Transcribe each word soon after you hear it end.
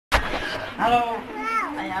तो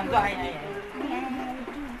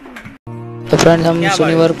फ्रेंड हम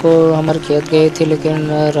शनिवार को हमारे खेत गए थे, लेकिन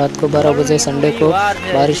रात को 12 बजे संडे को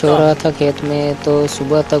बारिश हो रहा था खेत में। तो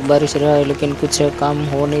सुबह तक बारिश रहा, लेकिन कुछ काम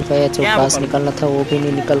हो नहीं पाया, जो घास निकालना था वो भी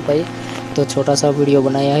नहीं निकल पाई। तो छोटा सा वीडियो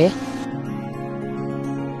बनाया है।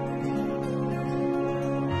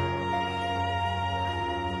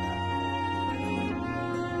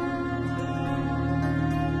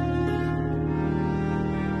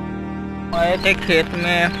 आए थे खेत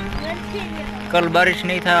में, कल बारिश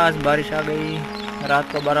नहीं था, आज बारिश आ गई।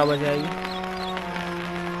 रात को 12 बजे आई।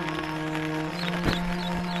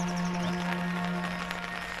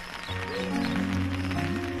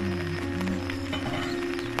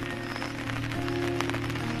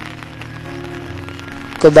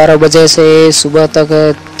 तो 12 बजे से सुबह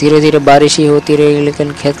तक धीरे धीरे बारिश ही होती रही,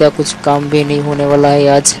 लेकिन खेत का कुछ काम भी नहीं होने वाला है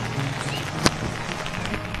आज।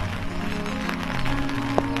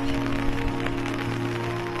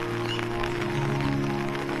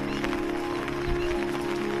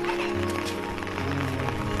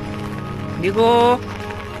 देखो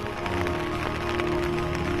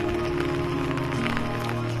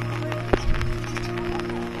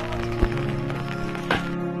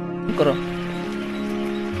करो,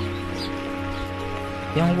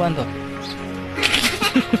 yang bantu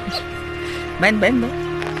main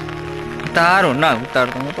taruh nah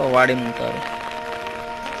taruh kamu tuh wadim taruh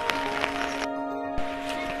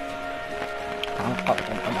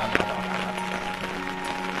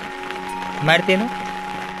मारते ना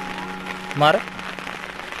मार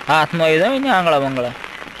हाथ में इधर आंगला मंगला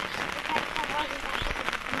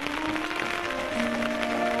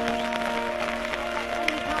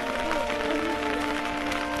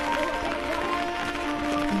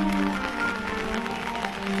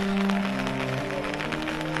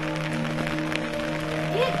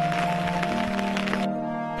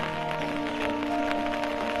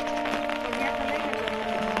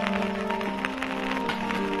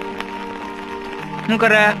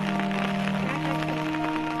कर रहा है।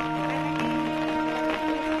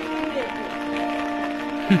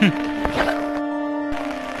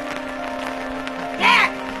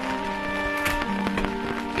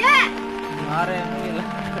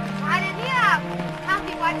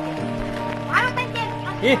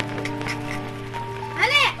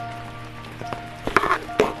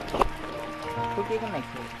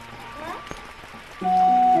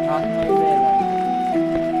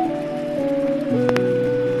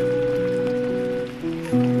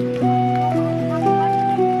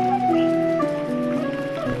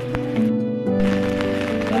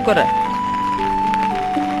 कर रहा है